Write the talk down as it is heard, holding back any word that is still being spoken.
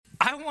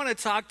I want to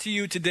talk to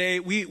you today.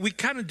 We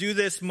kind of do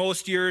this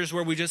most years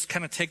where we just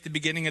kind of take the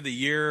beginning of the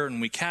year and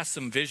we cast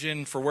some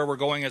vision for where we're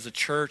going as a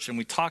church, and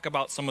we talk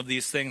about some of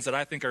these things that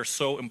I think are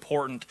so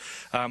important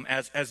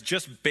as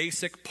just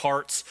basic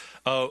parts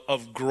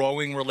of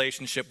growing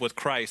relationship with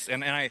Christ.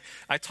 And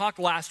I talked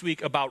last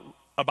week about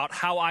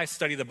how I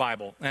study the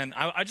Bible. And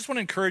I just want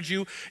to encourage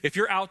you, if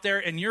you're out there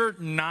and you're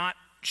not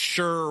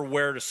sure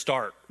where to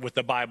start with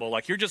the Bible,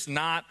 like you're just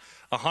not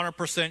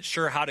 100%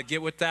 sure how to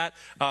get with that,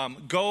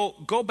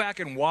 go back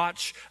and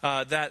watch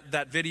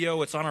that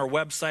video. It's on our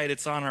website,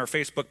 it's on our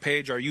Facebook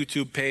page, our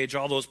YouTube page,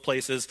 all those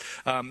places.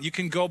 You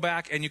can go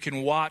back and you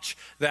can watch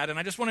that. And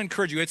I just want to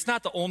encourage you, it's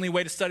not the only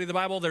way to study the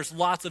Bible. There's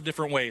lots of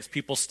different ways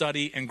people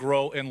study and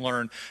grow and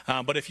learn.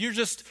 But if you're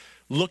just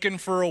looking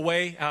for a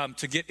way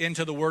to get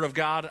into the Word of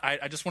God,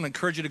 I just want to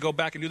encourage you to go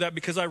back and do that,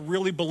 because I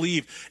really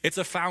believe it's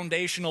a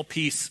foundational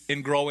piece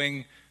in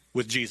growing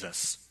with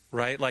Jesus,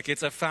 right? Like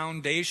it's a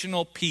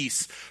foundational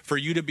piece for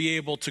you to be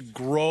able to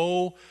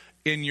grow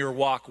in your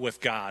walk with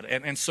God.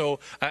 And so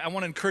I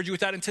want to encourage you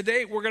with that. And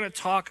today we're going to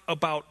talk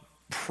about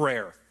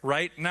prayer,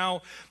 right?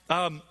 Now,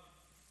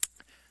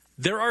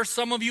 there are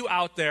some of you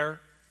out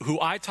there who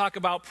I talk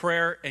about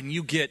prayer and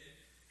you get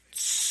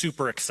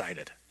super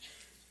excited.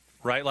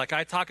 Right? Like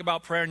I talk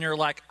about prayer and you're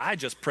like, I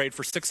just prayed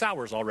for 6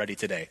 hours already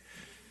today.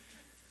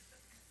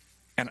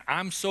 And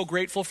I'm so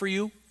grateful for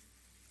you.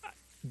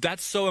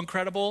 That's so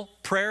incredible.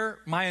 Prayer,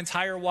 my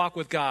entire walk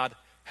with God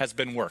has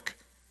been work.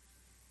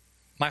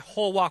 My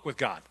whole walk with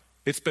God,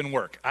 it's been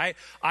work. I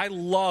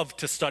love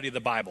to study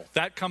the Bible.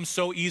 That comes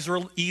so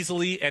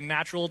easily and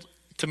natural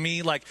to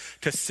me, like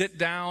to sit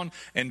down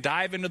and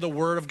dive into the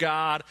Word of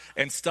God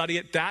and study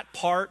it. That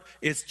part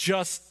is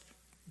just,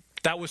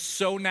 that was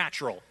so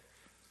natural.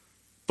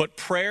 But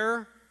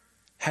prayer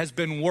has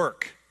been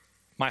work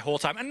my whole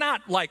time. And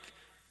not like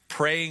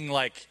praying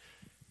like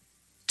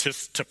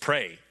just to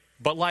pray,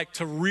 but like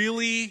to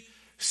really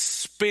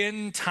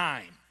spend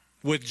time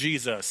with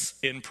Jesus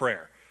in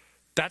prayer.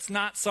 That's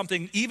not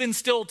something, even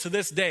still to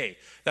this day,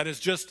 that is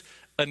just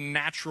a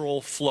natural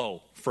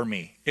flow for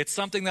me. It's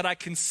something that I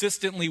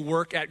consistently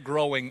work at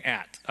growing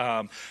at.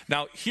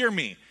 Now, hear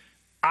me.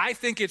 I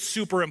think it's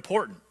super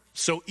important.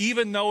 So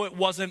even though it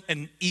wasn't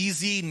an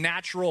easy,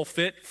 natural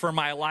fit for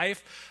my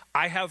life,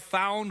 I have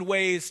found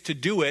ways to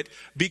do it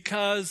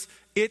because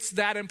it's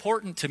that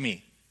important to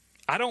me.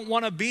 I don't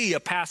want to be a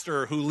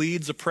pastor who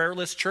leads a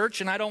prayerless church,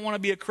 and I don't want to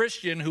be a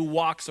Christian who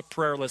walks a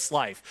prayerless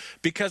life,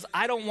 because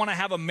I don't want to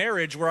have a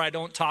marriage where I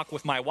don't talk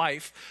with my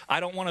wife. I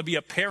don't want to be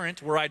a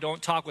parent where I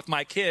don't talk with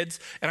my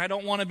kids, and I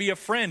don't want to be a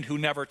friend who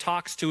never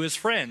talks to his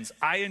friends.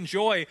 I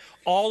enjoy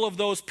all of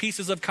those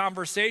pieces of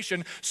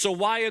conversation, so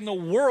why in the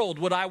world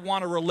would I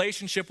want a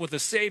relationship with a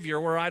Savior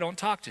where I don't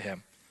talk to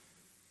him?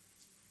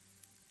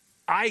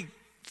 I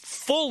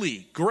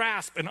fully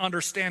grasp and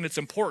understand its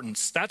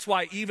importance. That's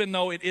why, even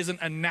though it isn't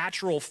a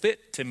natural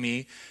fit to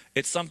me,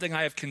 it's something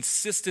I have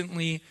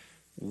consistently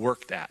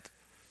worked at.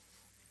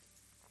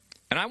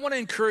 And I want to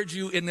encourage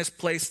you in this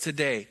place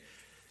today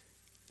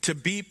to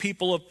be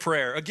people of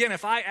prayer. Again,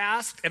 if I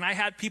asked and I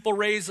had people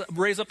raise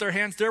up their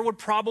hands, there would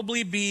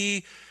probably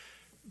be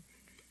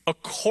a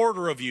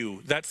quarter of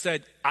you that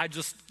said, I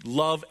just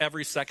love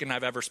every second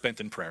I've ever spent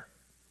in prayer.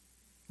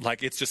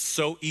 Like it's just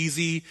so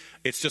easy,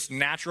 it's just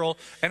natural.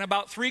 And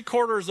about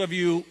 3/4 of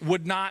you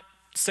would not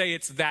say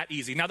it's that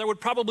easy. Now there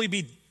would probably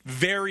be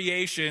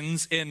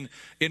variations in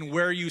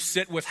where you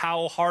sit with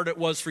how hard it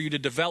was for you to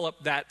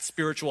develop that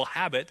spiritual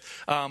habit.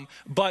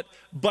 But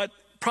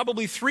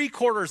probably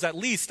 3/4 at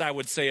least, I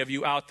would say, of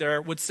you out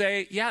there would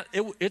say, yeah,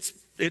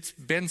 it's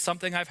been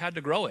something I've had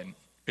to grow in.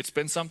 It's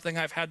been something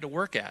I've had to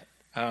work at.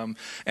 And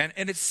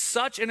it's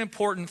such an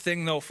important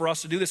thing, though, for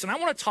us to do this. And I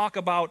want to talk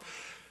about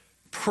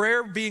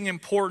prayer being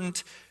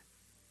important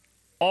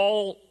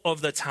all of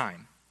the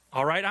time.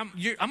 All right, I'm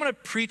going to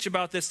preach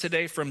about this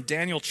today from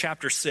Daniel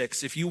chapter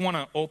 6. If you want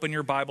to open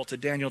your Bible to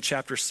Daniel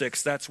chapter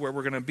 6, that's where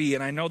we're going to be.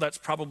 And I know that's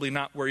probably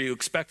not where you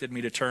expected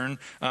me to turn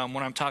when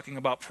I'm talking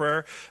about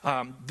prayer.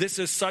 This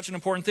is such an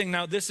important thing.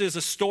 Now, this is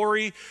a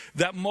story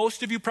that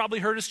most of you probably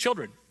heard as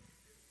children.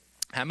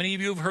 How many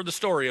of you have heard the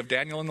story of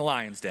Daniel in the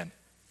lion's den?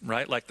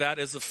 Right? Like that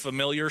is a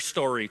familiar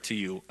story to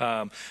you.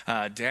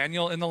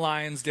 Daniel in the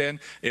lion's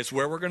den is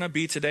where we're going to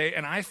be today.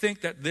 And I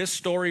think that this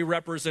story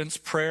represents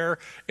prayer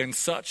in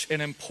such an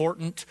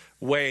important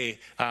way,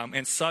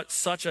 and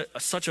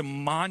such a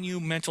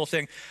monumental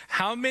thing.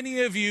 How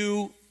many of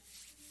you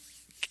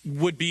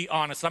would be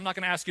honest? I'm not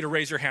going to ask you to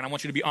raise your hand. I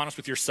want you to be honest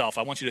with yourself.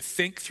 I want you to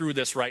think through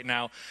this right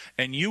now.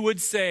 And you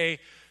would say,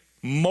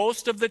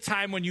 most of the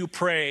time when you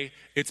pray,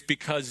 it's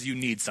because you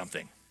need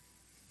something.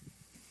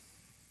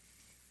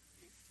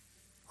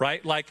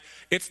 Right? Like,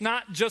 it's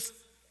not just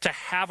to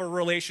have a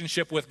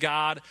relationship with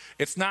God.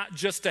 It's not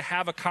just to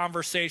have a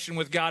conversation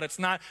with God.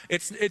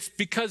 It's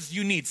because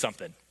you need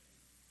something.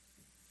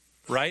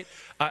 Right?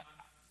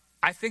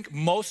 I think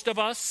most of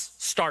us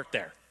start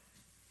there.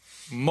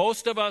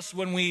 Most of us,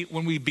 when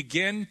we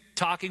begin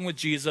talking with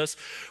Jesus,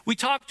 we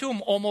talk to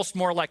him almost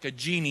more like a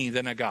genie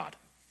than a God.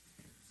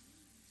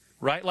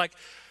 Right? Like,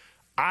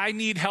 I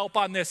need help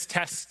on this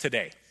test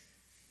today.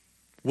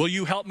 Will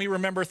you help me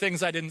remember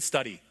things I didn't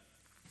study?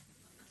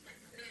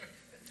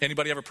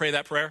 Anybody ever pray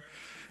that prayer?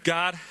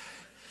 God,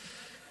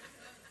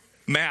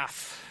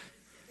 math,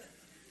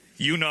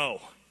 you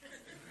know.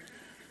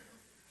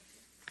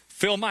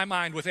 Fill my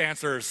mind with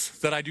answers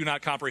that I do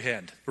not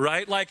comprehend,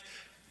 right? Like,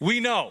 we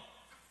know.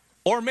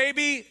 Or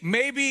maybe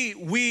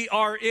we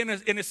are in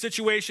a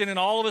situation and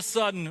all of a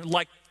sudden,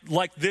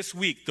 like this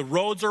week, the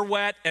roads are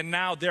wet and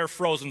now they're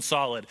frozen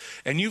solid.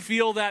 And you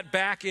feel that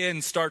back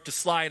end start to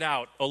slide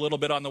out a little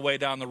bit on the way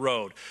down the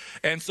road.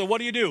 And so what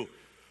do?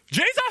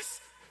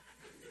 Jesus,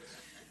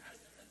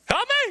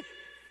 help me!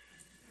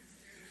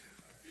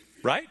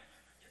 Right?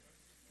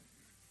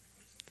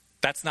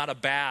 That's not a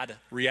bad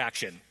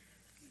reaction.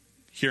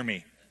 Hear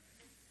me.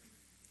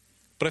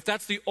 But if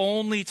that's the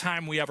only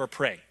time we ever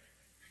pray,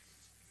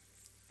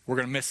 we're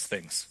going to miss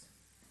things.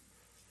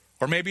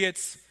 Or maybe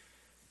it's,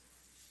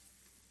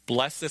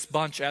 bless this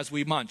bunch as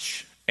we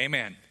munch.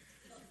 Amen.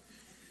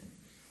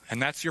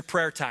 And that's your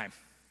prayer time,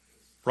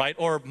 right?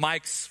 Or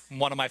Mike's,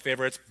 one of my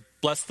favorites,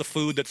 bless the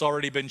food that's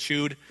already been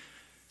chewed.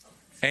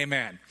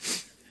 Amen.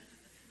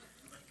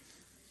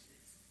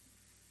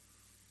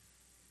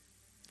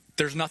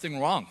 There's nothing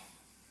wrong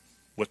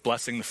with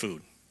blessing the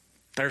food.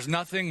 There's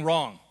nothing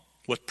wrong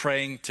with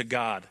praying to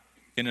God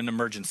in an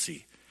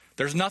emergency.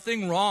 There's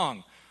nothing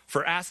wrong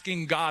for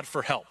asking God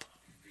for help.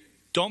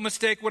 Don't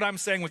mistake what I'm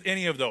saying with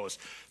any of those.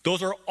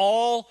 Those are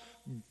all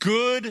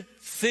good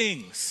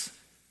things.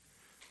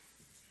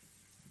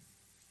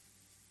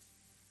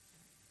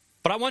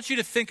 But I want you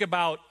to think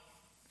about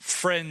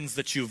friends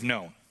that you've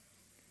known.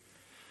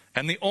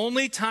 And the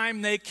only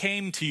time they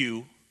came to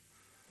you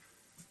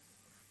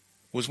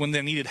was when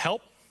they needed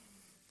help,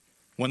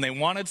 when they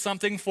wanted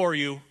something from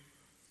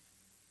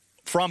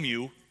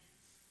you,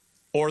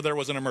 or there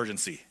was an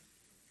emergency.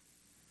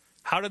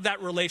 How did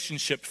that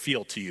relationship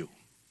feel to you?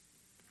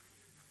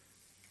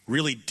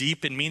 Really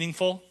deep and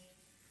meaningful?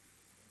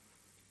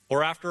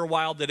 Or after a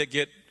while, did it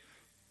get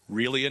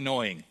really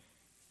annoying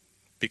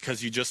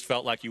because you just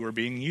felt like you were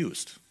being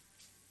used?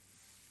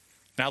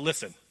 Now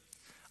listen,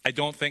 I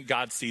don't think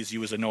God sees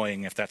you as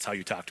annoying if that's how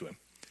you talk to him.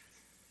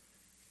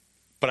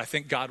 But I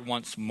think God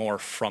wants more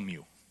from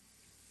you.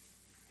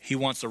 He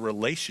wants a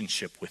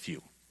relationship with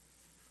you,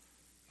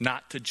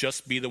 not to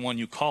just be the one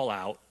you call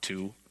out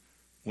to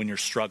when you're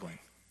struggling.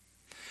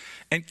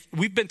 And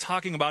we've been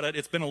talking about it.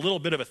 It's been a little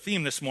bit of a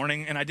theme this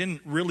morning, and I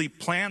didn't really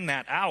plan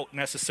that out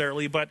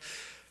necessarily, but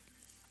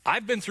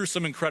I've been through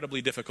some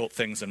incredibly difficult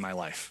things in my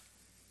life.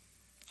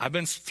 I've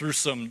been through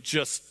some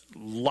just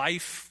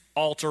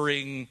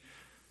life-altering,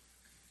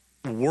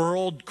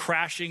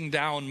 world-crashing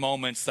down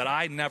moments that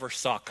I never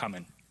saw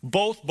coming,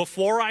 both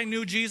before I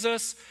knew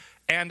Jesus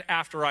and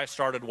after I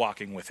started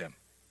walking with him.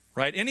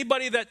 Right?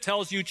 Anybody that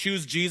tells you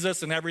choose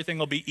Jesus and everything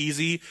will be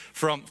easy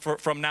from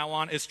now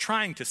on is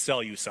trying to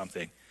sell you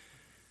something.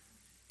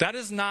 That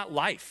is not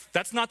life.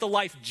 That's not the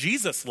life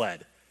Jesus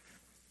led.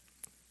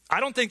 I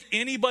don't think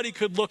anybody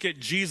could look at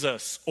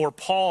Jesus or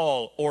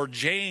Paul or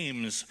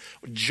James,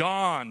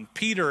 John,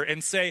 Peter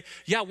and say,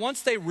 yeah,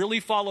 once they really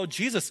followed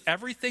Jesus,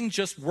 everything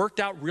just worked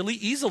out really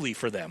easily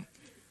for them.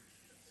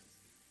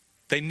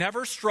 They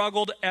never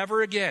struggled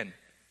ever again.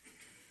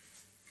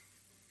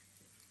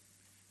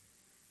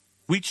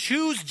 We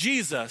choose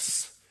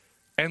Jesus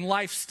and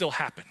life still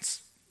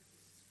happens.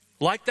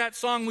 Like that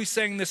song we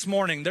sang this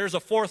morning, there's a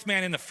fourth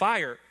man in the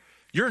fire.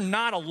 You're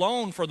not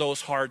alone for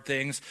those hard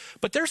things,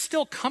 but they're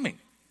still coming.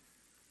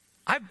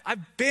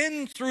 I've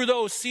been through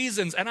those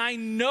seasons, and I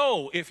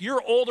know if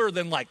you're older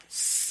than like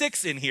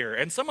 6 in here,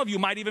 and some of you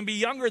might even be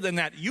younger than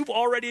that, you've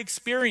already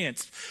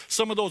experienced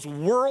some of those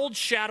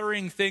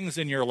world-shattering things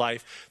in your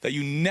life that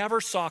you never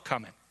saw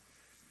coming.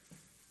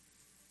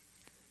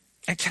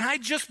 And can I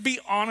just be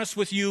honest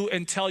with you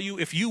and tell you,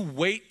 if you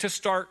wait to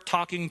start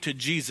talking to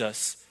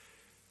Jesus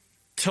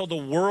till the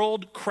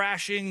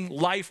world-crashing,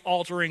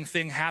 life-altering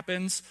thing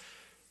happens,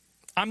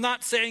 I'm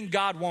not saying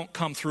God won't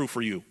come through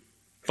for you,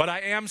 but I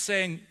am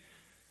saying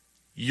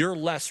you're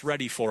less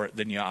ready for it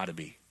than you ought to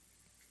be.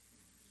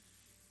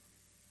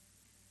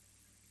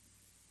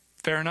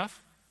 Fair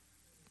enough?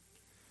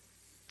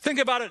 Think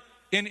about it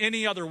in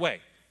any other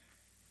way.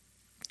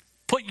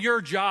 Put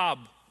your job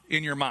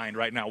in your mind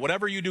right now,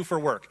 whatever you do for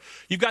work.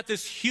 You've got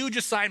this huge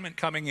assignment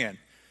coming in,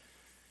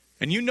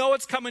 and you know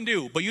it's coming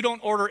due, but you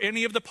don't order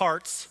any of the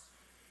parts,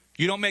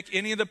 you don't make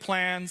any of the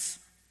plans,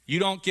 you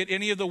don't get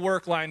any of the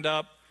work lined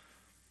up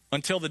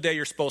until the day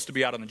you're supposed to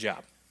be out on the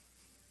job.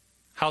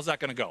 How's that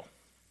going to go?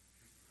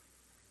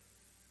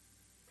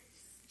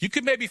 You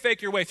could maybe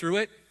fake your way through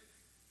it,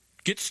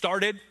 get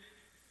started,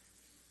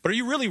 but are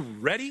you really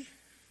ready?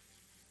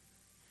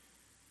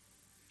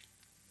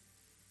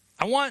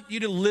 I want you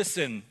to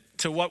listen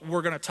to what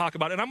we're going to talk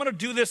about, and I'm going to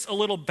do this a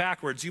little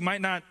backwards. You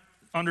might not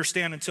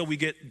understand until we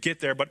get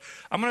there. But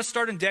I'm going to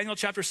start in Daniel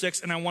chapter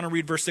 6, and I want to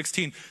read verse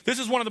 16. This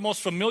is one of the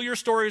most familiar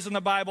stories in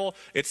the Bible.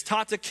 It's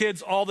taught to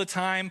kids all the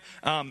time.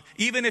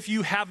 Even if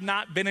you have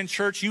not been in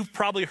church, you've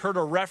probably heard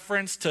a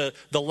reference to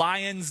the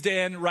lion's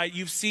den, right?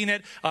 You've seen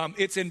it.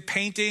 It's in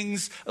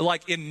paintings,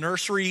 like in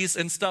nurseries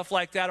and stuff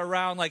like that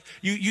around. Like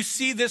you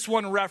see this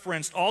one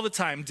referenced all the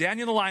time,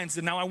 Daniel the lion's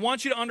den. Now, I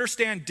want you to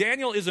understand,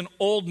 Daniel is an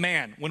old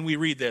man when we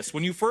read this.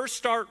 When you first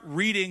start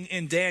reading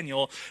in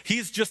Daniel,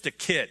 he's just a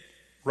kid.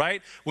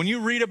 Right? When you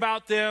read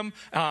about them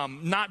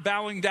not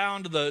bowing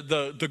down to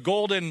the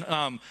golden,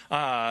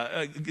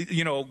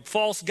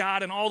 false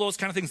god and all those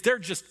kind of things, they're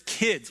just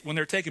kids when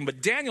they're taken.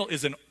 But Daniel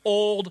is an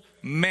old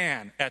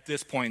man at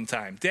this point in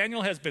time.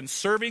 Daniel has been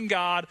serving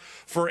God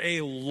for a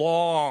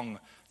long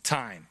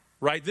time.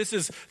 Right? This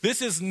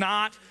is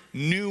not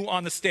new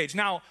on the stage.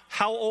 Now,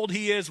 how old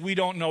he is, we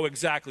don't know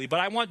exactly.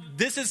 But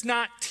this is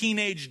not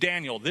teenage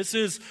Daniel. This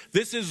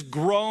is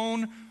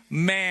grown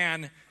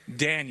man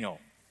Daniel.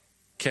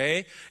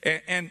 Okay,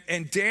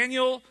 and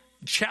Daniel,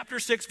 chapter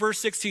 6, verse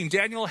 16,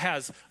 Daniel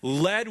has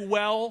led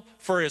well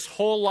for his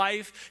whole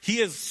life. He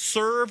has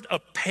served a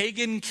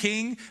pagan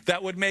king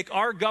that would make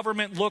our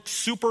government look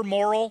super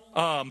moral.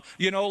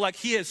 Like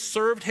he has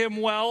served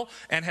him well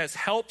and has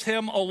helped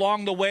him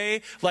along the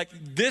way. Like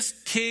this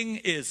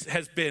king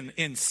has been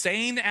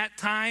insane at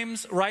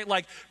times, right?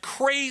 Like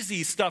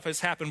crazy stuff has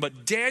happened,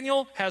 but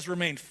Daniel has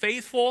remained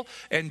faithful,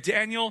 and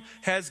Daniel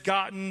has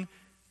gotten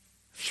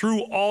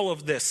through all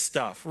of this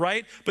stuff,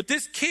 right? But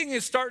this king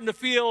is starting to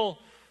feel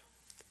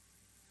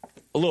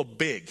a little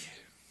big,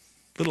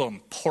 a little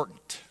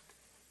important.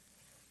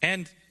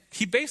 And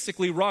he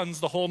basically runs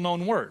the whole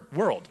known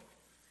world,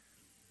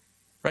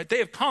 right? They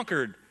have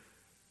conquered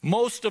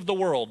most of the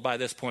world by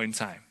this point in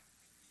time.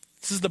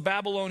 This is the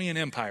Babylonian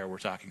Empire we're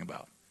talking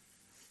about.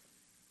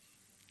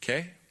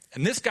 Okay?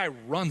 And this guy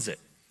runs it.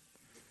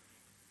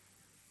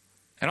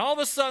 And all of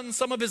a sudden,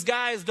 some of his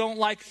guys don't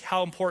like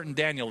how important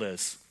Daniel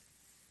is.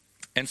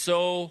 And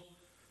so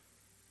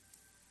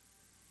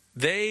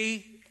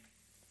they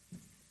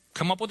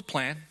come up with a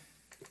plan,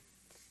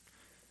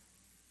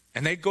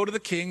 and they go to the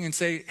king and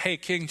say, hey,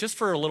 king, just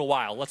for a little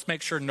while, let's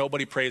make sure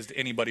nobody prays to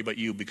anybody but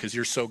you, because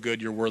you're so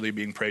good, you're worthy of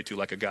being prayed to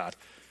like a god.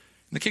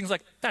 And the king's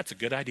like, that's a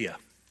good idea.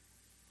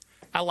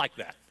 I like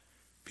that.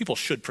 People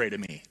should pray to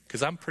me,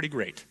 because I'm pretty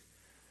great.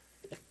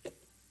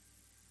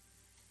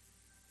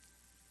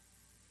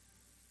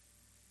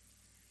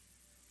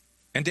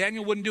 And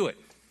Daniel wouldn't do it.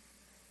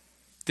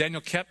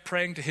 Daniel kept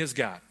praying to his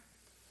God.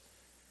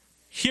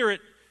 Hear it.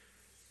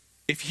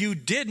 If you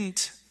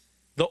didn't,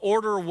 the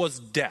order was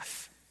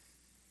death.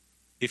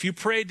 If you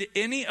prayed to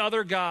any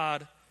other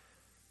god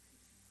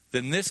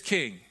than this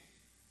king,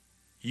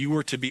 you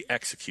were to be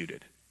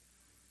executed.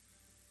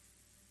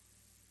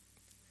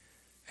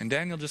 And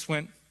Daniel just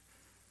went,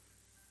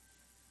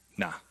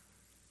 nah.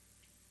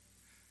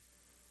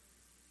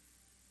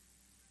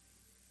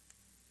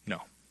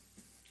 No.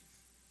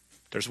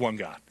 There's one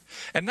God.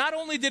 And not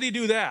only did he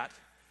do that,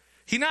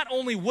 he not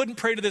only wouldn't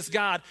pray to this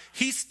God,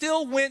 he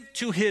still went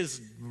to his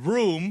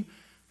room,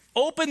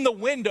 opened the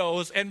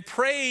windows, and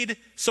prayed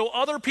so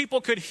other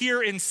people could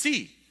hear and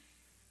see.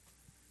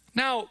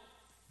 Now,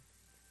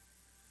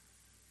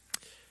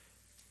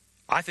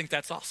 I think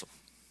that's awesome.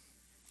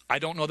 I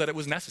don't know that it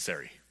was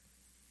necessary,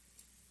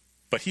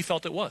 but he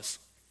felt it was.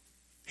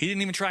 He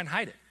didn't even try and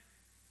hide it.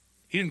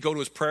 He didn't go to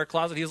his prayer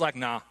closet. He was like,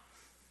 nah,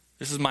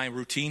 this is my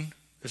routine.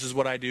 This is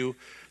what I do.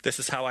 This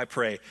is how I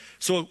pray.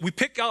 So we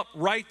pick up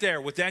right there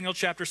with Daniel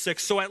chapter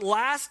 6. So at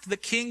last the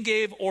king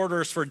gave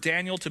orders for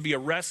Daniel to be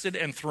arrested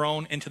and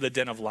thrown into the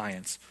den of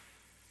lions.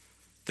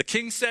 The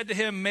king said to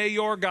him, may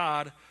your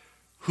God,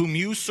 whom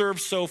you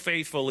serve so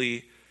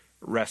faithfully,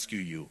 rescue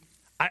you.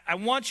 I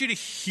want you to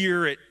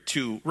hear it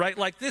too, right?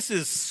 Like this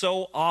is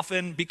so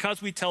often,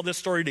 because we tell this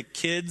story to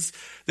kids,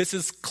 this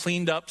is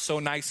cleaned up so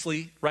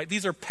nicely, right?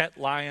 These are pet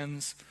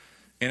lions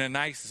in a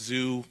nice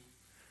zoo.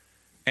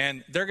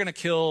 And they're going to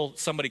kill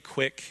somebody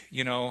quick,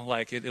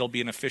 like it'll be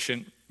an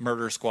efficient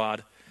murder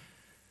squad.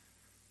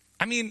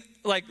 I mean,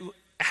 like,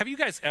 have you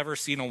guys ever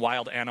seen a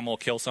wild animal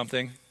kill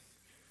something?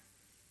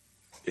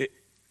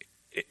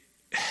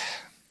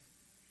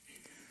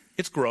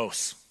 It's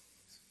gross,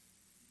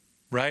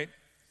 right?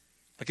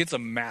 Like it's a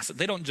massacre.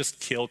 They don't just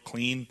kill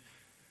clean.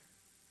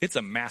 It's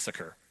a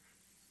massacre,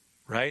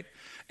 right?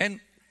 And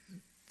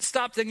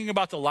stop thinking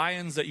about the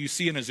lions that you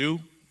see in a zoo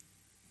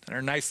that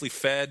are nicely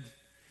fed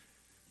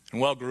and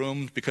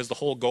well-groomed, because the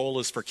whole goal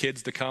is for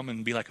kids to come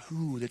and be like,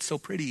 ooh, that's so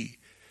pretty.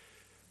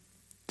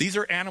 These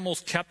are animals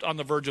kept on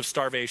the verge of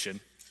starvation.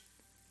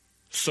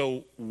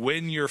 So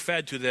when you're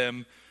fed to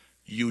them,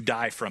 you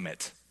die from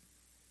it.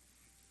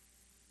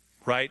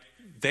 Right?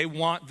 They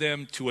want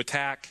them to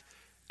attack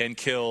and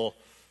kill.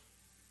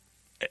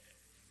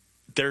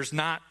 There's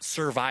not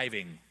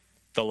surviving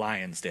the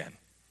lion's den.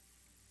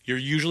 You're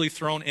usually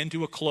thrown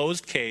into a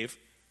closed cave,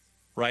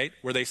 right,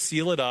 where they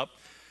seal it up,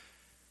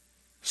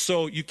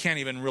 so you can't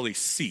even really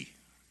see.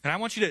 And I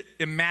want you to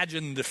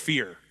imagine the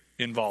fear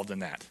involved in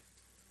that.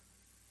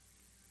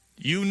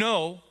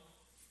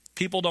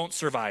 People don't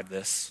survive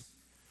this.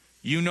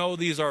 You know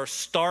these are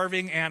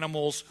starving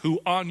animals who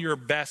on your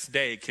best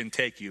day can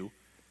take you.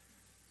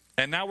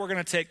 And now we're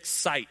going to take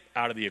sight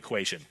out of the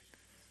equation.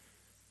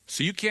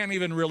 So you can't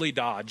even really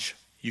dodge.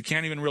 You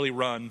can't even really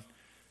run.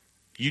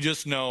 You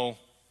just know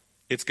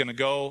it's going to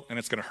go and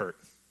it's going to hurt.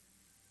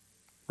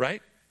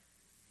 Right?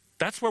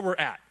 That's where we're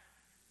at.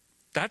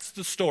 That's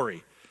the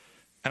story.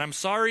 And I'm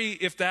sorry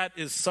if that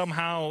is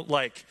somehow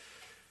like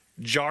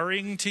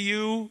jarring to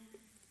you,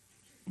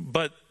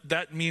 but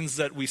that means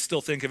that we still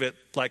think of it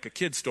like a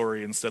kid's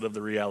story instead of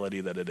the reality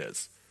that it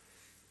is.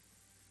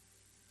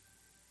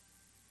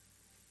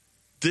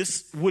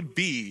 This would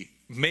be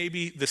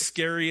maybe the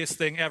scariest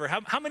thing ever.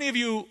 How many of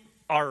you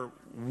are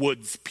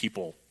woods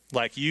people?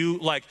 Like you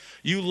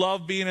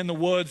love being in the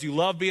woods, you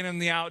love being in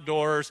the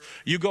outdoors,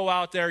 you go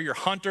out there, you're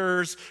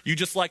hunters, you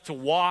just like to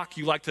walk,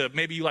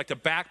 maybe you like to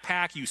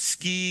backpack, you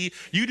ski,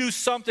 you do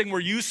something where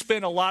you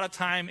spend a lot of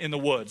time in the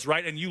woods,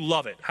 right? And you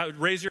love it.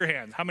 Raise your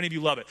hand. How many of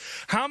you love it?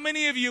 How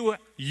many of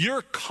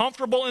you're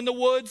comfortable in the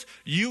woods,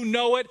 you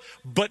know it,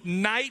 but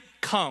night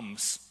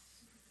comes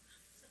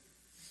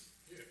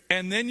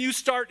and then you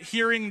start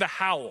hearing the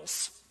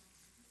howls.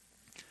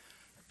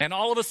 And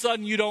all of a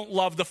sudden you don't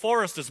love the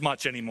forest as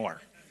much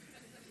anymore.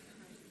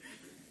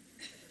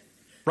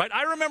 Right?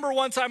 I remember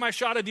one time I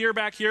shot a deer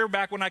back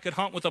when I could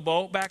hunt with a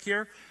bow back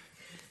here.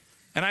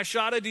 And I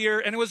shot a deer,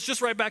 and it was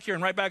just right back here.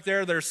 And right back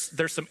there, there's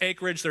some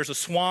acreage. There's a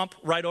swamp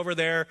right over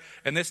there.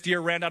 And this deer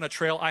ran down a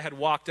trail I had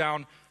walked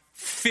down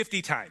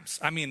 50 times.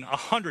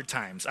 100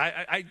 times.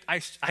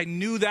 I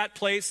knew that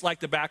place like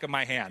the back of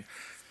my hand.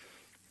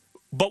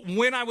 But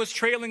when I was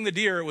trailing the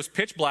deer, it was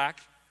pitch black.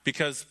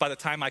 Because by the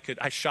time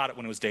I shot it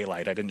when it was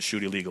daylight. I didn't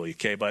shoot illegally,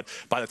 okay? But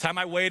by the time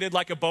I waited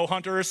like a bow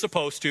hunter is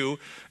supposed to,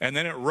 and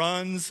then it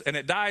runs and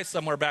it dies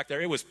somewhere back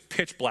there, it was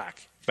pitch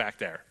black back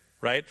there,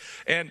 right?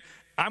 And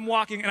I'm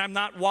walking and I'm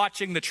not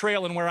watching the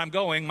trail and where I'm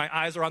going. My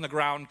eyes are on the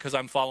ground because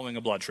I'm following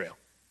a blood trail.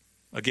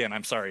 Again,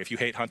 I'm sorry. If you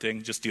hate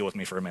hunting, just deal with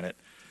me for a minute.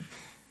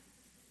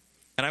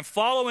 And I'm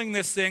following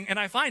this thing and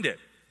I find it.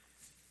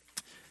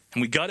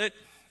 And we gut it,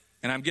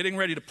 and I'm getting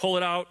ready to pull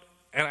it out,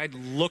 and I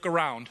look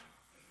around.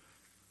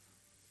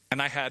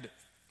 And I had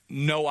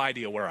no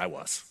idea where I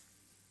was.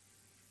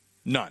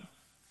 None.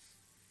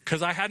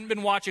 Because I hadn't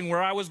been watching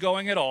where I was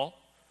going at all.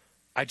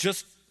 I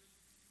just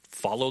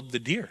followed the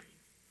deer.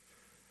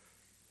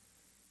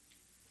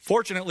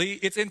 Fortunately,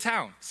 it's in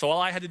town. So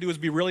all I had to do was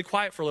be really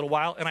quiet for a little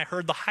while, and I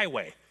heard the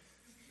highway.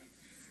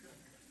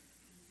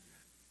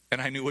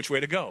 And I knew which way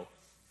to go.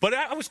 But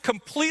I was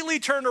completely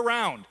turned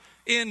around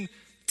in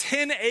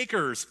 10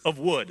 acres of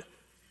wood.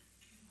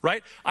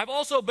 Right? I've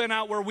also been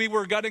out where we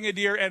were gutting a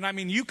deer,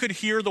 and you could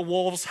hear the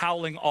wolves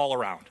howling all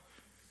around.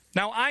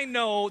 Now, I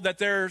know that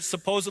there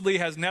supposedly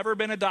has never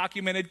been a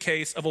documented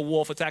case of a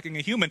wolf attacking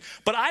a human,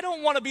 but I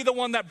don't want to be the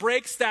one that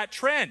breaks that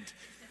trend.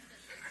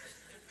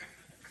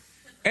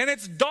 And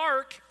it's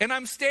dark, and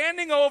I'm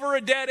standing over a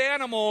dead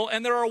animal,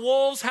 and there are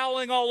wolves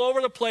howling all over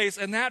the place,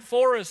 and that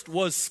forest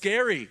was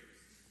scary.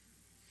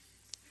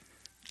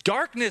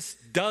 Darkness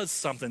does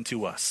something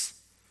to us.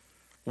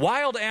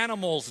 Wild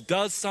animals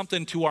does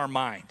something to our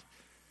mind.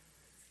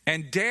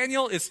 And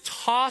Daniel is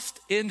tossed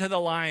into the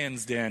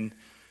lion's den,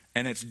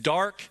 and it's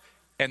dark,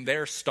 and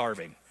they're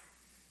starving.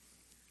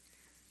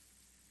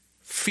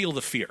 Feel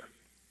the fear.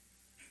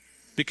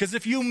 Because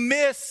if you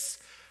miss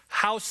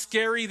how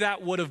scary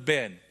that would have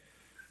been,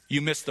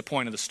 you miss the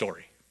point of the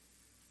story.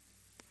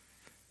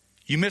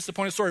 You miss the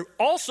point of the story.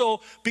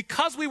 Also,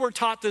 because we were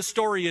taught this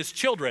story as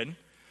children,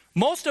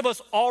 most of us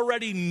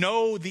already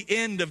know the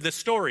end of this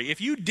story.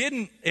 If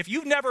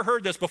you've never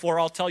heard this before,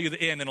 I'll tell you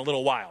the end in a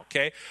little while,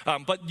 okay?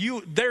 But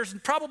there's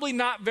probably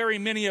not very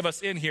many of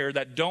us in here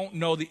that don't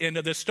know the end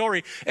of this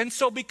story. And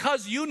so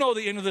because you know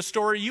the end of the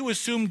story, you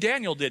assume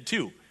Daniel did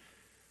too.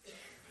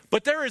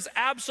 But there is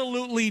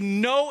absolutely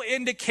no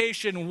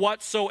indication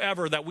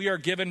whatsoever that we are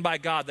given by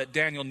God that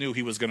Daniel knew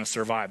he was going to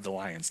survive the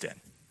lion's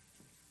den.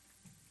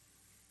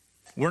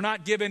 We're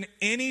not given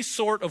any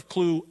sort of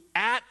clue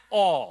at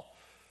all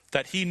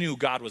that he knew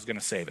God was going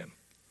to save him.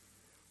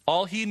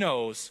 All he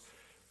knows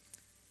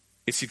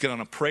is he's going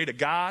to pray to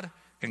God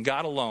and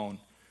God alone,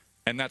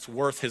 and that's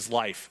worth his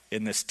life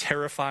in this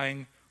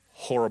terrifying,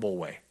 horrible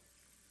way.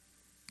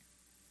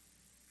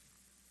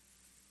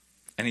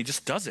 And he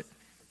just does it.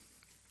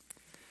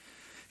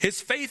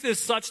 His faith is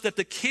such that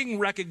the king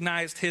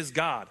recognized his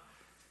God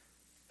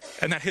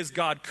and that his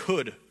God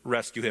could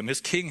rescue him.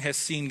 His king has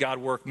seen God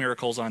work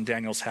miracles on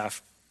Daniel's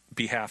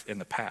behalf in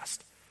the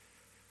past.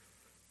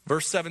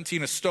 Verse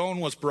 17, a stone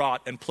was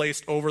brought and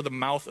placed over the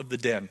mouth of the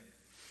den.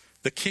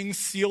 The king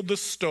sealed the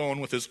stone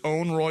with his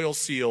own royal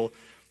seal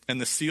and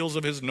the seals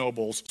of his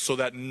nobles so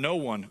that no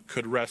one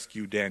could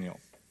rescue Daniel.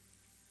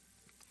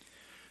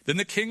 Then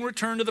the king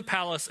returned to the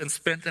palace and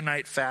spent the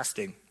night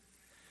fasting.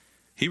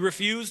 He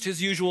refused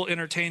his usual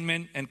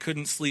entertainment and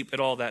couldn't sleep at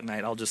all that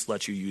night. I'll just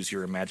let you use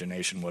your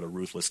imagination what a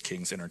ruthless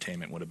king's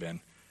entertainment would have been.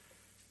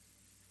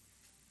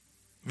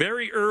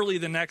 Very early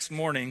the next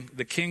morning,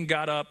 the king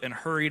got up and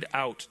hurried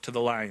out to the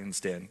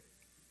lion's den.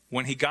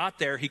 When he got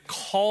there, he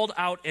called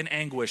out in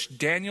anguish,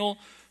 "Daniel,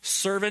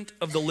 servant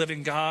of the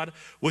living God?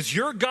 Was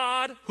your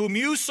God, whom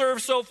you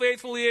serve so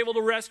faithfully, able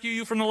to rescue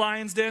you from the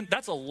lion's den?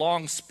 That's a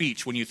long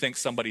speech when you think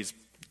somebody's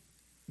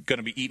going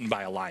to be eaten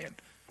by a lion.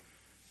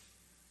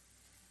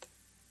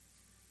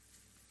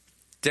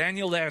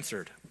 Daniel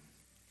answered,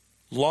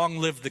 "Long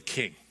live the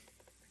king.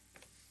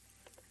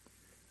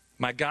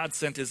 My God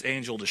sent his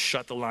angel to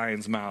shut the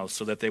lions' mouths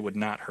so that they would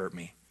not hurt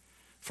me.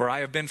 For I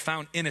have been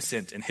found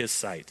innocent in his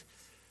sight,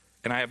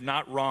 and I have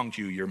not wronged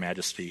you, your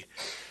majesty."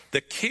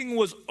 The king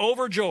was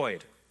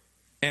overjoyed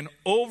and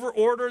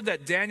ordered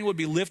that Daniel would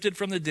be lifted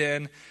from the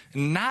den.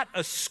 Not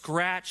a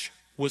scratch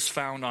was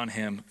found on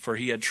him, for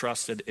he had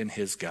trusted in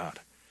his God.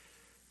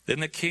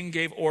 Then the king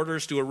gave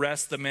orders to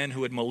arrest the men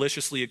who had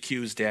maliciously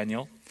accused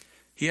Daniel.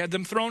 He had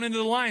them thrown into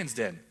the lion's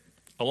den,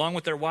 along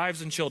with their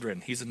wives and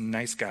children. He's a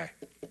nice guy.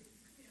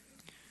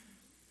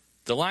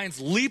 The lions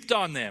leaped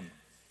on them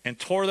and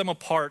tore them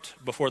apart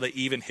before they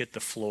even hit the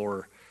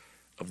floor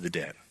of the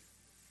den.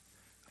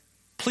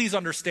 Please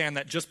understand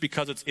that just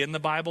because it's in the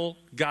Bible,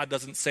 God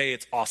doesn't say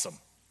it's awesome.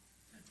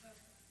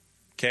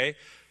 Okay?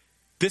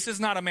 This is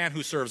not a man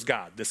who serves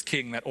God, this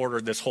king that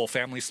ordered this whole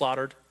family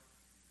slaughtered.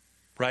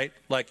 Right?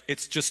 Like,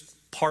 it's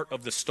just part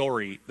of the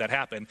story that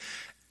happened.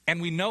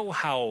 And we know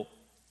how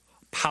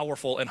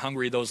powerful and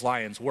hungry those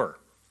lions were.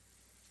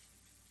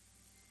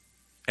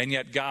 And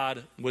yet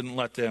God wouldn't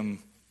let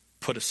them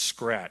put a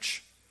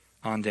scratch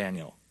on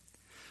Daniel.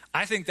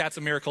 I think that's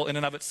a miracle in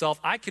and of itself.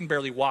 I can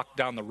barely walk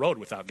down the road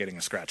without getting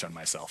a scratch on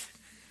myself.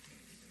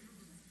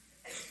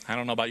 I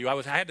don't know about you.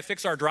 I had to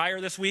fix our dryer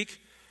this week.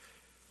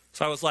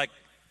 So I was like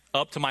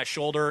up to my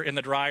shoulder in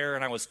the dryer,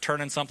 and I was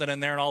turning something in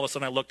there, and all of a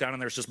sudden I looked down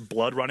and there's just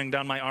blood running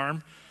down my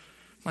arm.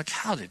 I'm like,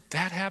 how did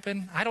that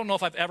happen? I don't know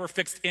if I've ever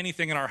fixed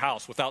anything in our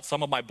house without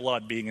some of my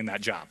blood being in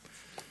that job.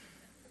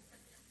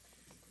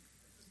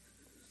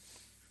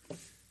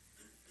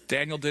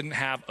 Daniel didn't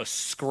have a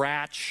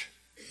scratch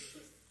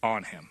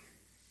on him.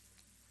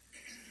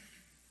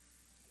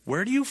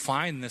 Where do you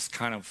find this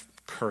kind of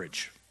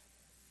courage?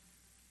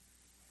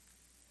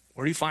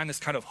 Where do you find this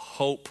kind of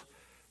hope,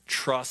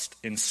 trust,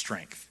 and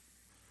strength?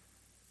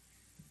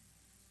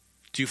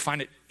 Do you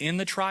find it in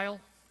the trial?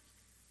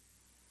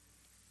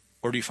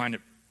 Or do you find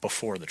it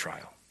before the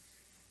trial?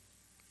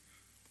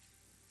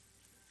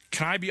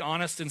 Can I be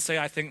honest and say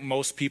I think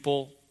most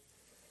people,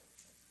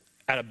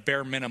 at a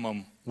bare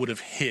minimum, would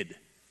have hid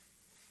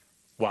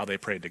while they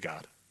prayed to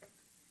God?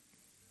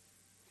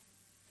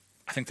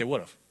 I think they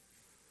would have.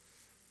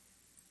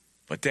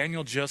 But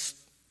Daniel just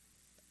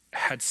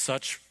had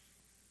such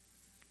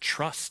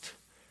trust,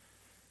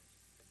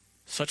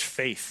 such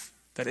faith,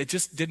 that it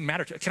just didn't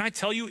matter. Can I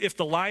tell you, if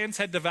the lions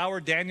had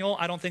devoured Daniel,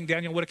 I don't think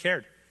Daniel would have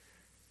cared,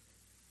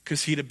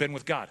 because he'd have been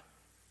with God.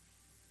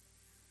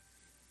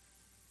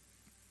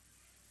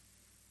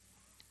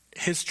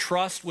 His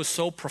trust was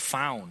so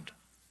profound.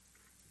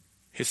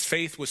 His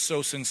faith was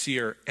so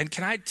sincere. And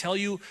can I tell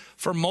you,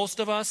 for most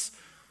of us,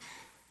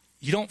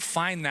 you don't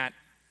find that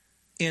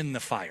in the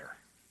fire.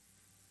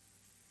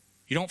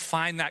 You don't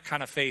find that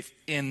kind of faith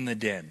in the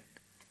den.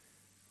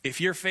 If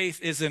your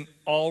faith isn't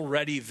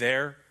already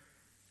there,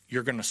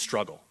 you're going to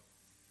struggle.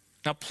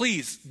 Now,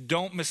 please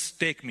don't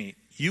mistake me.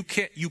 You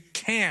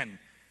can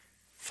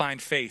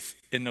find faith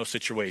in those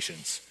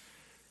situations.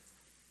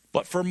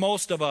 But for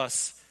most of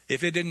us,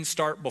 if it didn't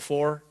start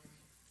before,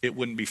 it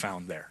wouldn't be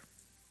found there.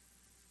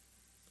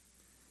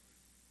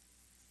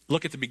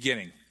 Look at the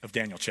beginning of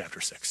Daniel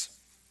chapter 6,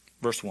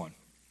 verse 1.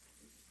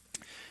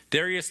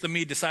 Darius the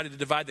Mede decided to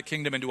divide the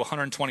kingdom into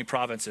 120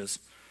 provinces,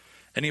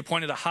 and he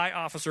appointed a high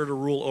officer to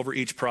rule over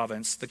each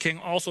province. The king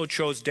also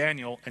chose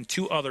Daniel and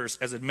 2 others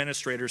as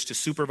administrators to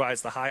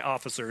supervise the high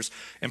officers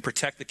and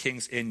protect the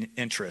king's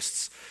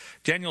interests.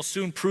 Daniel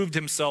soon proved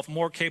himself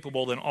more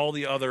capable than all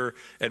the other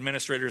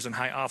administrators and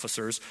high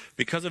officers.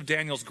 Because of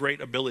Daniel's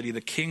great ability, the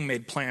king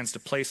made plans to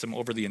place him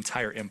over the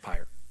entire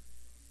empire.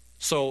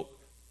 So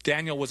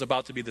Daniel was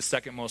about to be the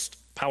second most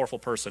powerful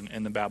person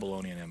in the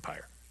Babylonian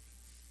Empire.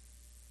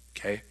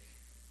 Okay?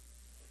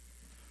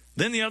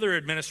 Then the other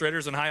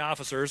administrators and high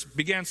officers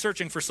began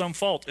searching for some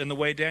fault in the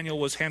way Daniel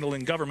was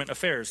handling government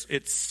affairs.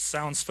 It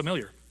sounds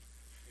familiar.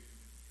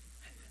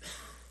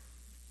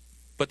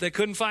 But they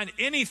couldn't find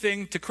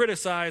anything to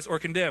criticize or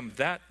condemn.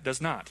 That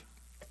does not.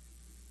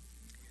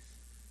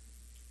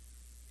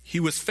 He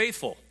was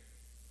faithful,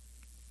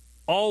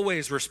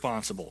 always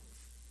responsible,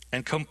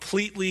 and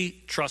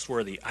completely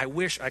trustworthy. I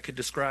wish I could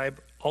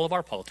describe all of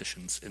our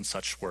politicians in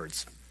such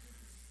words.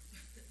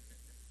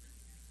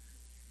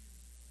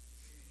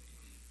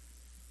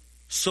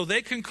 So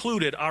they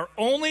concluded our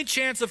only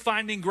chance of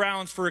finding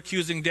grounds for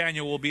accusing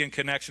Daniel will be in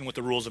connection with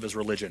the rules of his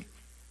religion.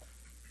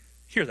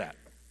 Hear that.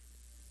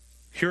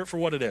 Hear it for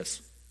what it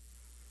is.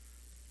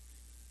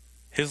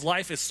 His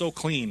life is so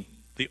clean,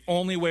 the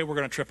only way we're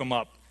going to trip him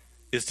up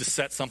is to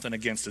set something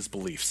against his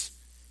beliefs.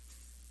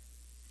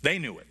 They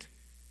knew it.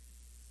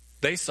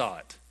 They saw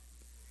it.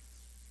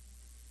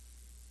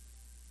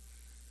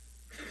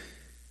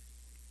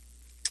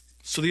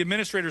 So the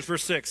administrators,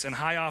 verse 6, and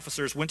high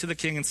officers went to the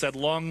king and said,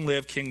 "Long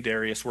live King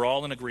Darius." We're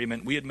all in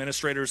agreement. We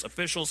administrators,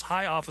 officials,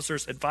 high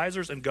officers,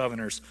 advisors, and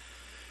governors,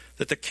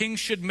 that the king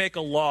should make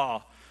a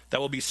law that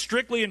will be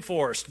strictly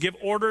enforced. Give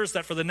orders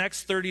that for the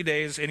next 30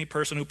 days, any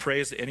person who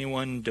prays to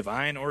anyone,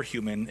 divine or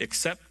human,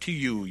 except to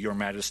you, your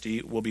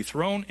majesty, will be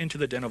thrown into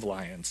the den of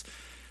lions.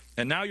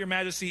 And now, your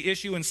majesty,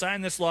 issue and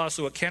sign this law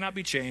so it cannot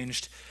be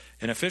changed,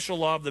 an official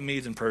law of the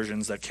Medes and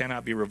Persians that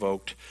cannot be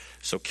revoked.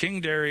 So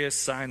King Darius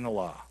signed the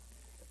law.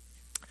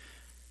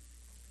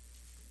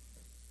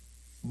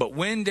 But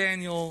when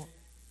Daniel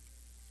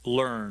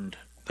learned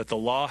that the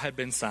law had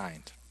been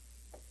signed,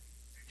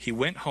 he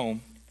went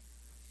home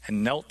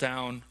and knelt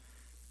down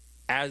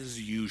as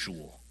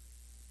usual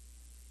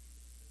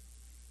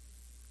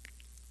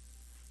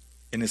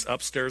in his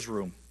upstairs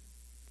room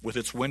with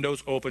its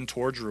windows open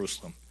toward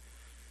Jerusalem.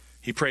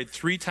 He prayed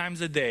 3 times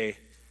a day,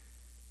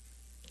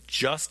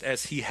 just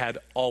as he had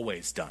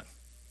always done,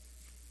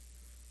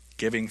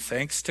 giving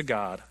thanks to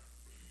God.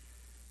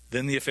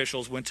 Then the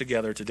officials went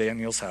together to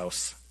Daniel's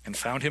house and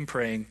found him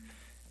praying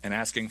and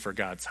asking for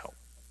God's help.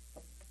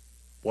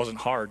 Wasn't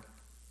hard.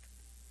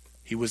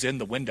 He was in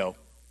the window.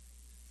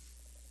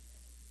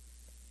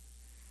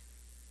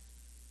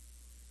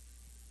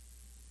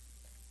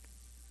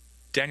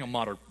 Daniel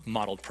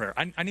modeled prayer.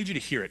 I need you to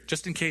hear it,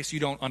 just in case you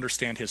don't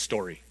understand his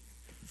story.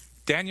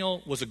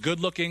 Daniel was a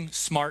good-looking,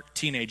 smart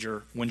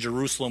teenager when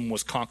Jerusalem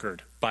was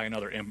conquered by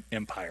another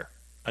empire,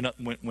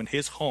 when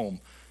his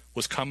home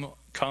was come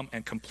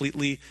and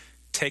completely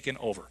taken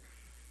over.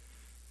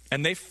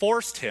 And they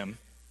forced him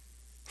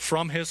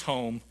from his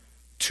home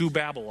to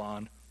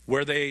Babylon,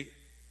 where they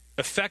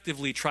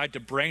effectively tried to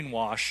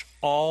brainwash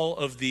all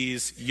of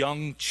these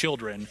young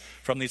children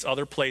from these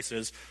other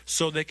places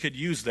so they could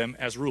use them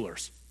as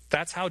rulers.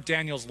 That's how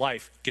Daniel's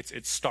life gets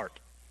its start.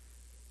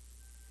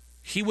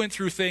 He went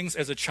through things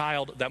as a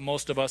child that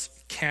most of us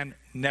can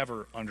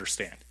never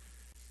understand.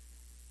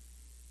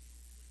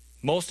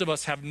 Most of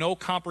us have no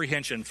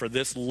comprehension for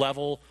this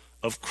level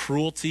of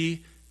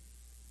cruelty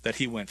that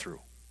he went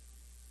through.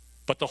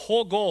 But the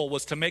whole goal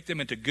was to make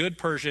them into good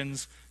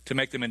Persians, to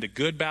make them into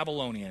good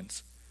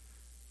Babylonians,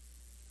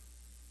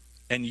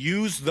 and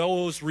use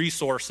those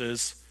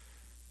resources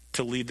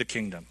to lead the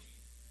kingdom.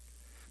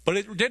 But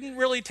it didn't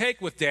really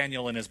take with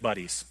Daniel and his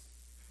buddies.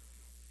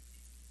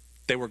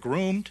 They were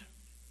groomed,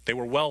 they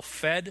were well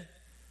fed,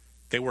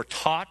 they were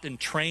taught and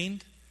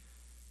trained,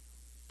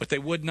 but they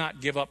would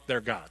not give up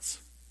their gods.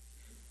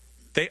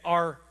 They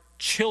are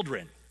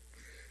children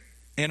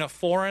in a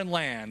foreign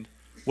land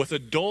with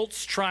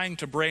adults trying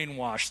to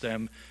brainwash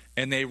them,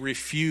 and they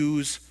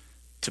refuse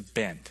to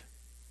bend.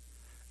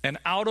 And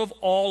out of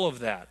all of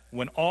that,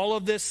 when all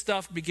of this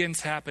stuff begins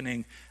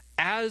happening,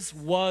 as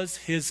was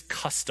his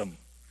custom,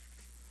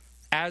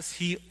 as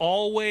he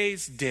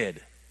always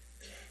did,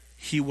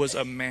 he was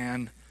a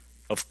man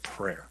of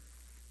prayer.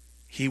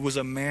 He was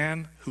a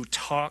man who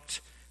talked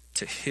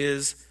to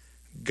his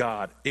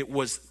God. It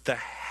was the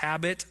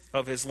habit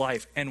of his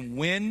life. And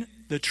when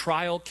the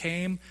trial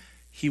came,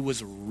 he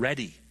was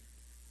ready.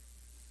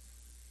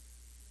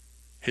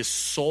 His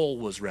soul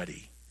was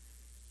ready.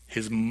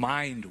 His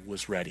mind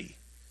was ready.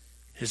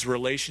 His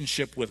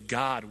relationship with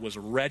God was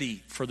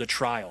ready for the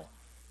trial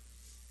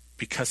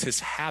because his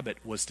habit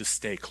was to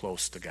stay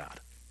close to God.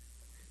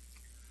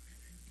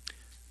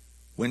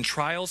 When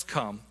trials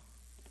come,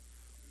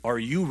 are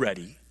you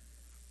ready,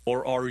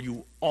 or are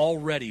you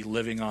already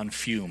living on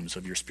fumes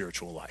of your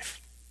spiritual life?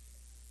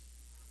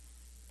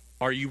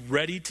 Are you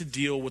ready to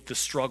deal with the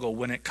struggle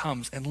when it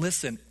comes? And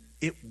listen,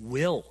 it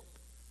will.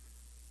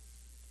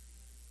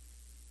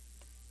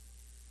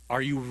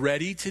 Are you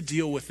ready to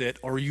deal with it,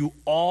 or are you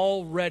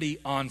already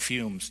on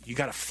fumes? You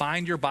got to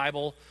find your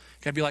Bible.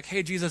 You got to be like,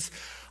 "Hey, Jesus,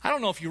 I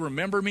don't know if you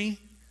remember me.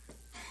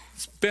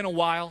 It's been a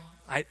while.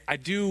 I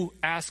do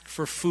ask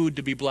for food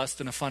to be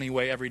blessed in a funny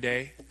way every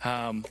day.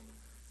 But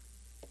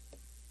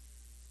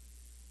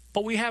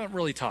we haven't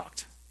really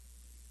talked."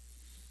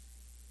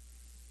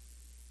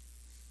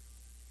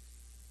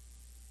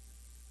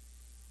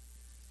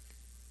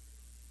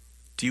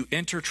 Do you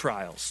enter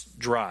trials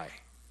dry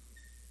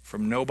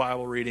from no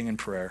Bible reading and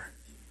prayer?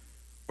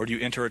 Or do you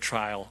enter a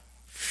trial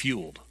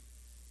fueled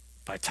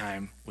by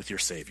time with your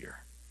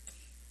Savior?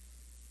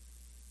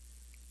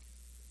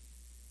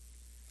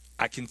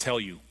 I can tell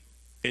you,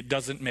 it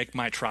doesn't make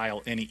my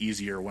trial any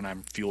easier when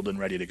I'm fueled and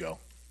ready to go.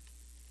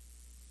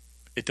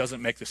 It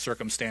doesn't make the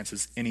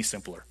circumstances any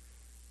simpler.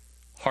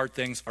 Hard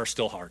things are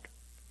still hard.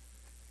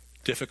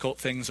 Difficult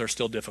things are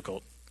still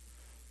difficult.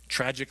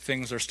 Tragic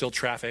things are still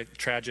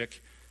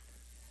tragic.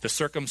 The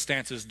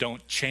circumstances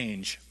don't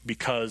change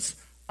because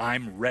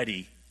I'm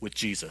ready with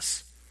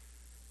Jesus.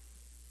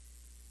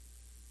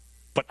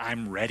 But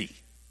I'm ready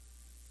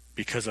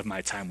because of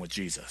my time with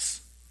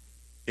Jesus.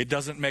 It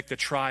doesn't make the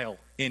trial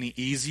any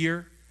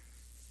easier.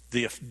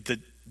 The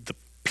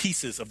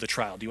pieces of the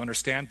trial, do you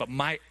understand? But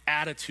my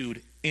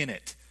attitude in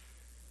it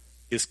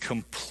is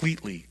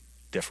completely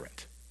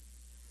different.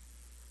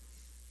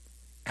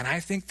 And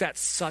I think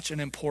that's such an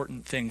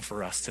important thing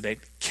for us today.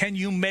 Can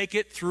you make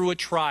it through a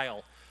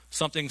trial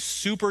something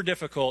super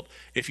difficult,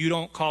 if you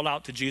don't call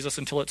out to Jesus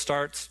until it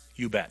starts,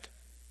 you bet.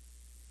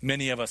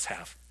 Many of us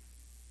have.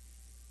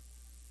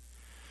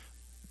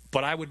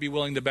 But I would be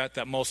willing to bet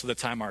that most of the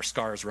time our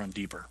scars run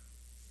deeper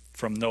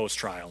from those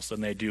trials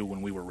than they do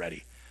when we were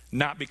ready.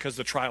 Not because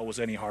the trial was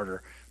any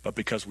harder, but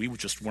because we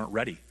just weren't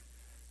ready.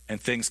 And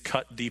things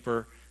cut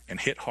deeper and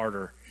hit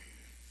harder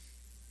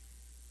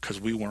because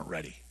we weren't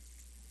ready.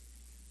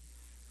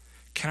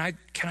 Can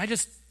I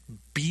just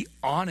be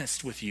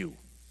honest with you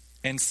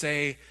and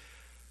say,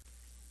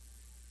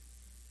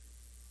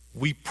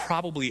 we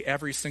probably,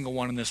 every single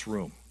one in this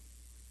room,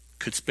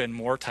 could spend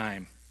more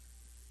time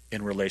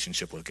in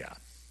relationship with God.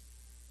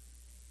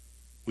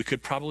 We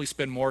could probably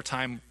spend more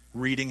time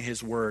reading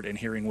his word and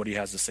hearing what he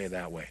has to say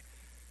that way.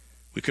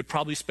 We could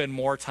probably spend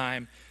more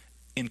time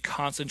in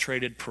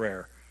concentrated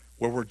prayer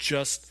where we're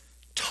just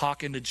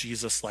talking to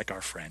Jesus like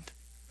our friend.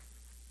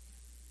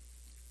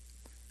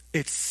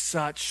 It's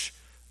such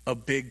a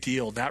big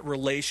deal. That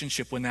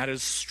relationship, when that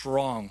is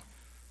strong,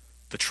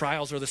 the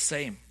trials are the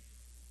same,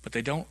 but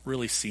they don't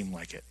really seem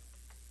like it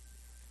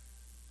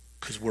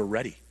because we're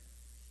ready.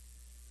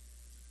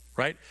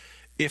 Right?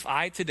 If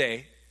I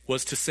today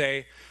was to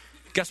say,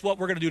 guess what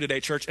we're going to do today,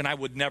 church? And I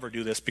would never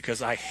do this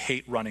because I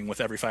hate running with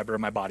every fiber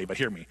of my body, but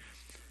hear me.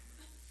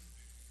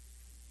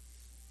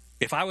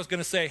 If I was going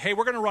to say, hey,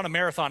 we're going to run a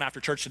marathon after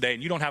church today,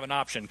 and you don't have an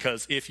option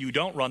because if you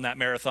don't run that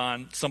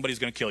marathon, somebody's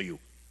going to kill you.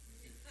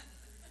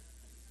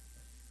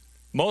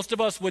 Most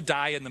of us would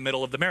die in the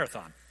middle of the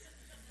marathon.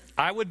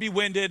 I would be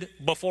winded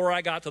before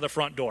I got to the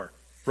front door,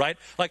 right?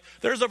 Like,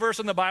 there's a verse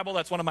in the Bible,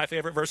 that's one of my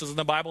favorite verses in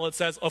the Bible. It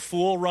says, a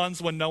fool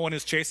runs when no one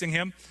is chasing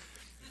him.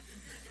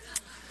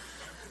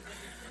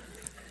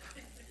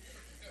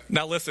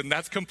 Now listen,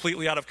 that's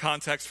completely out of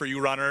context for you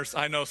runners.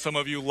 I know some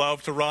of you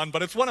love to run,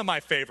 but it's one of my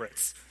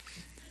favorites.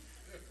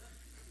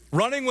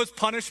 Running was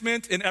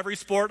punishment in every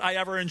sport I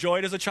ever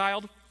enjoyed as a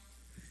child.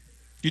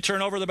 You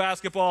turn over the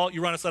basketball,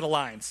 you run a set of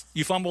lines.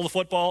 You fumble the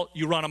football,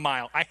 you run a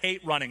mile. I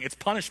hate running. It's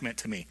punishment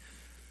to me.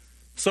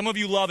 Some of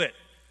you love it,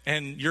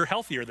 and you're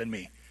healthier than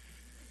me.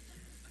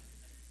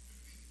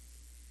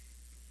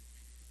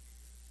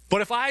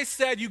 But if I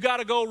said you got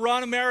to go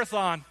run a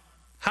marathon,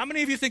 how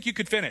many of you think you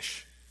could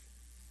finish?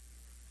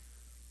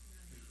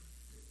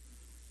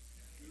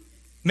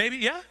 Maybe,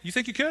 yeah? You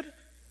think you could?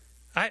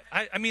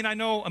 I mean, I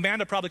know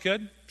Amanda probably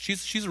could.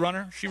 She's a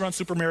runner. She runs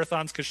super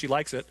marathons because she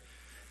likes it.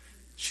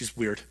 She's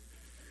weird.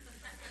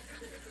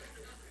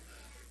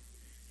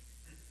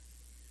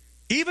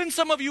 Even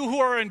some of you who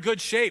are in good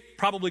shape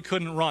probably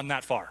couldn't run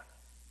that far.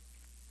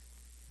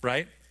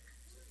 Right?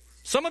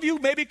 Some of you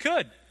maybe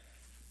could.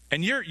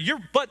 And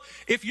but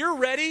if you're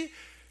ready,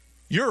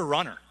 you're a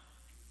runner.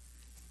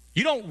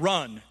 You don't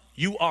run,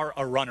 you are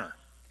a runner.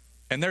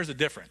 And there's a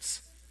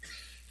difference.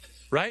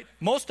 Right?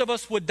 Most of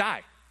us would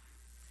die.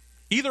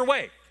 Either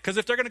way. Because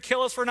if they're going to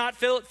kill us for not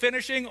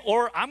finishing,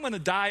 or I'm going to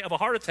die of a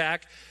heart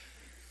attack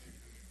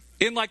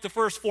in like the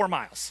first 4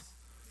 miles.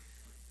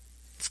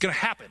 It's going to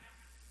happen.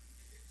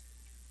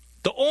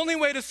 The only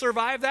way to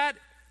survive that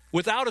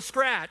without a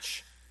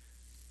scratch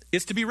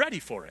is to be ready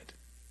for it.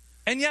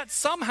 And yet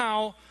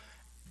somehow,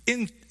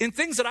 in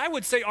things that I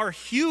would say are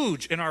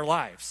huge in our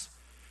lives,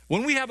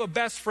 when we have a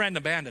best friend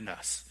abandon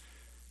us,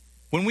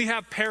 when we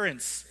have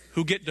parents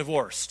who get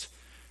divorced,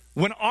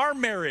 when our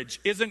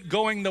marriage isn't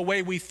going the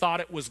way we thought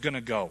it was going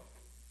to go,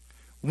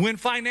 when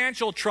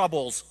financial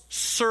troubles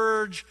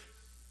surge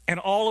and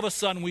all of a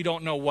sudden we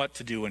don't know what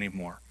to do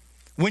anymore,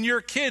 when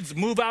your kids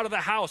move out of the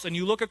house and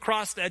you look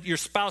across at your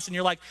spouse and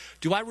you're like,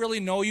 do I really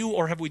know you,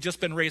 or have we just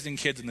been raising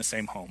kids in the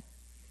same home?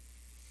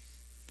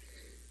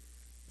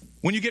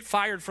 When you get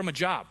fired from a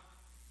job,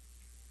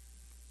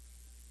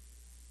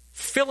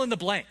 fill in the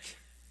blank.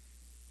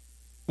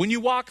 When you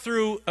walk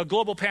through a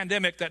global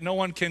pandemic that no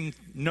one can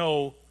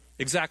know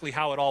exactly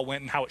how it all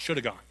went and how it should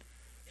have gone.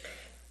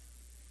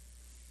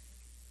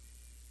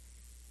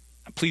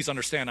 Please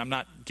understand, I'm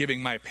not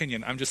giving my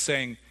opinion. I'm just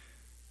saying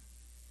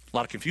a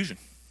lot of confusion,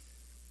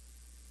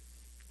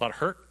 a lot of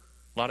hurt,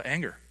 a lot of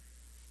anger.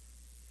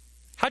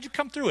 How'd you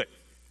come through it?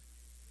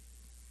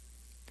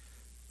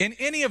 In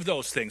any of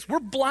those things, we're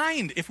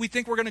blind if we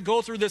think we're going to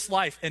go through this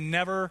life and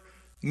never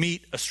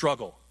meet a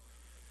struggle.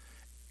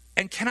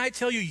 And can I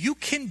tell you, you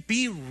can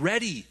be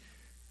ready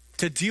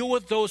to deal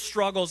with those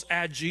struggles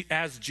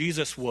as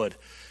Jesus would.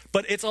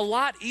 But it's a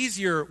lot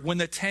easier when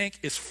the tank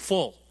is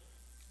full.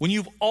 When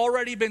you've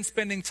already been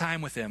spending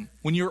time with him,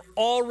 when you're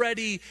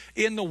already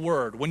in the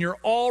Word, when you're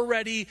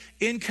already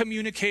in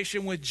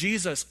communication with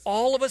Jesus,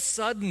 all of a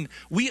sudden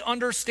we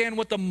understand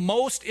what the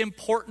most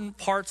important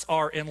parts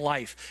are in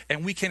life,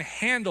 and we can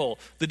handle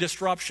the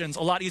disruptions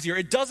a lot easier.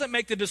 It doesn't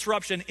make the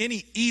disruption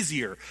any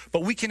easier,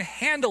 but we can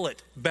handle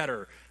it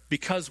better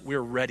because we're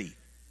ready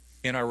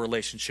in our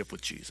relationship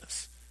with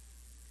Jesus.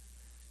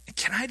 And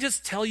can I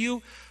just tell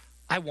you,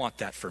 I want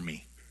that for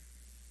me.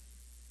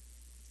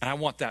 And I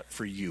want that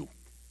for you.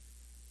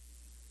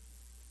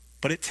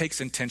 But it takes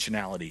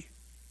intentionality,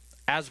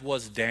 as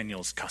was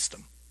Daniel's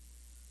custom,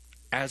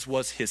 as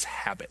was his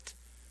habit.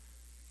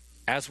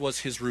 as was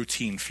his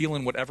routine. Fill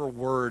in whatever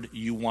word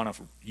you want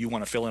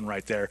to fill in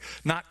right there.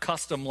 Not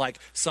custom like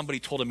somebody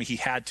told him he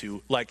had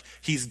to, like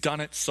he's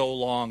done it so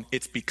long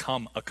it's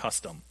become a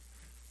custom.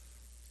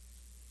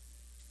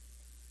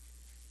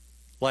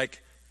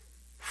 Like,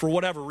 for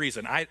whatever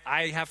reason, I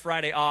have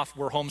Friday off.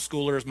 We're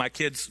homeschoolers. My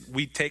kids,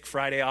 we take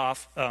Friday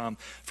off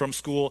from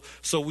school.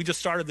 So we just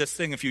started this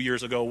thing a few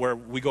years ago where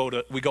we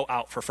go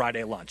out for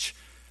Friday lunch.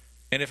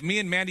 And if me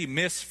and Mandy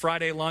miss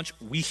Friday lunch,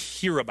 we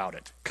hear about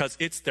it because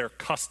it's their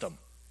custom.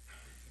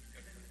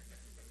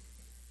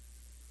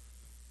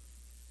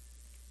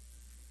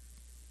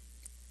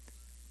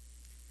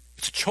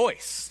 It's a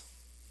choice.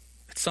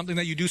 It's something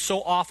that you do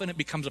so often it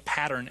becomes a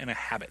pattern and a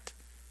habit.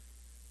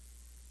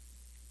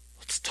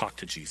 Let's talk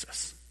to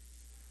Jesus.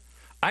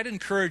 I'd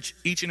encourage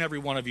each and every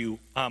one of you,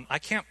 I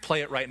can't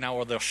play it right now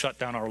or they'll shut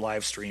down our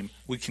live stream.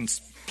 We can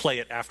play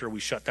it after we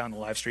shut down the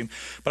live stream.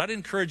 But I'd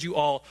encourage you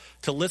all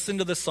to listen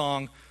to the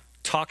song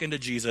Talking to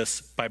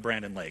Jesus by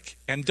Brandon Lake.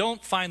 And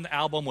don't find the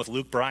album with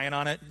Luke Bryan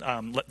on it.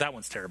 That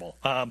one's terrible.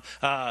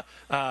 Grab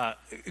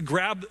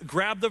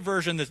the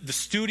version, the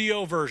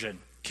studio version,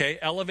 okay?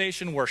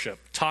 Elevation Worship,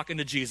 Talking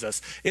to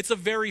Jesus. It's a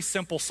very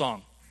simple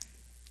song.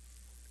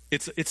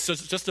 It's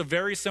just a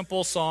very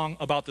simple song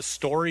about the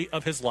story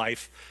of his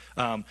life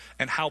and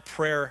how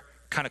prayer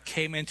kind of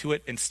came into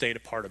it and stayed a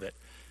part of it.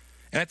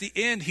 And at the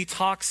end, he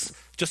talks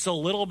just a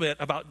little bit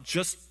about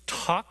just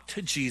talk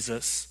to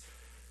Jesus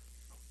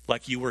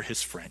like you were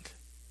his friend.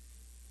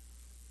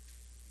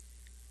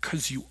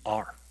 Because you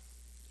are.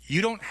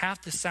 You don't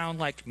have to sound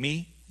like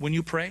me when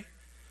you pray,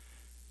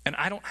 and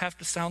I don't have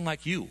to sound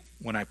like you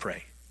when I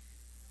pray.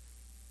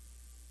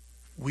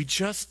 We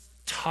just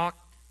talk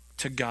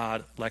to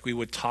God like we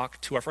would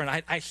talk to our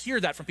friend. I hear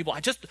that from people. I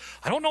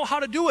don't know how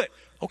to do it.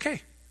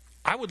 Okay.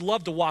 I would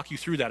love to walk you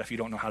through that if you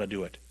don't know how to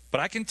do it. But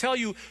I can tell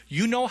you,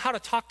 you know how to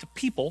talk to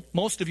people,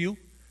 most of you.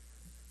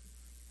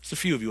 There's a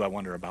few of you I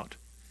wonder about.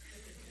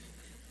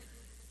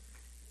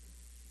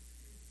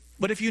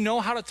 But if you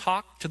know how to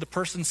talk to the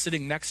person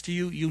sitting next to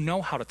you, you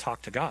know how to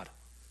talk to God.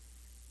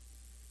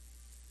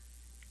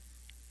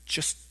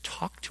 Just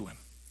talk to him.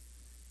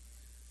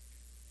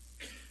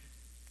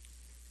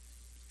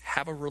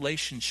 Have a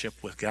relationship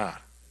with God.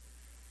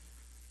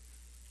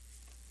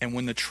 And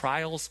when the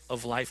trials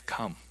of life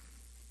come,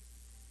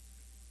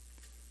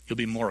 you'll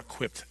be more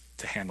equipped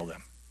to handle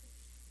them.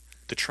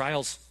 The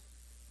trials,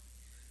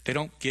 they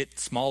don't get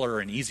smaller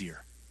and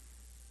easier,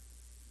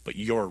 but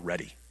you're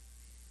ready.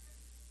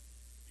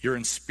 You're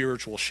in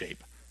spiritual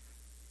shape,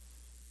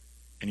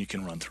 and you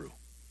can run through.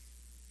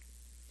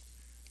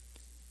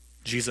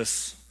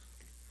 Jesus,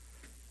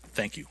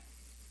 thank you.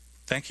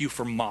 Thank you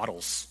for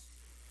models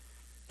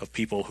of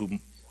people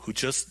who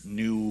just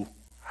knew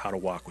how to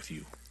walk with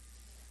you.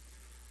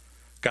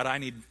 God,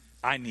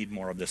 I need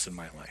more of this in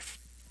my life.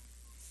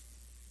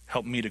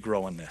 Help me to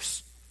grow in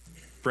this.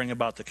 Bring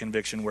about the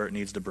conviction where it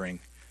needs to bring.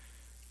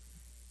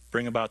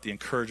 Bring about the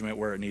encouragement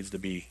where it needs to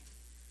be.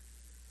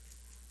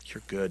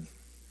 You're good.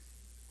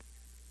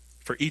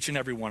 For each and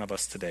every one of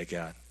us today,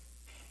 God,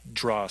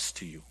 draw us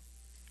to you.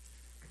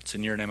 It's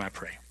in your name I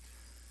pray.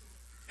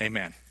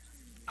 Amen.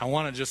 I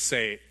want to just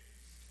say,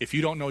 if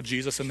you don't know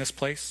Jesus in this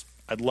place,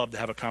 I'd love to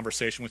have a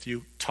conversation with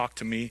you. Talk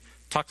to me.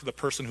 Talk to the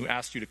person who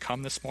asked you to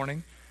come this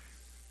morning.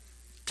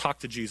 Talk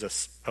to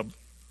Jesus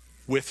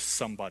with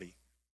somebody.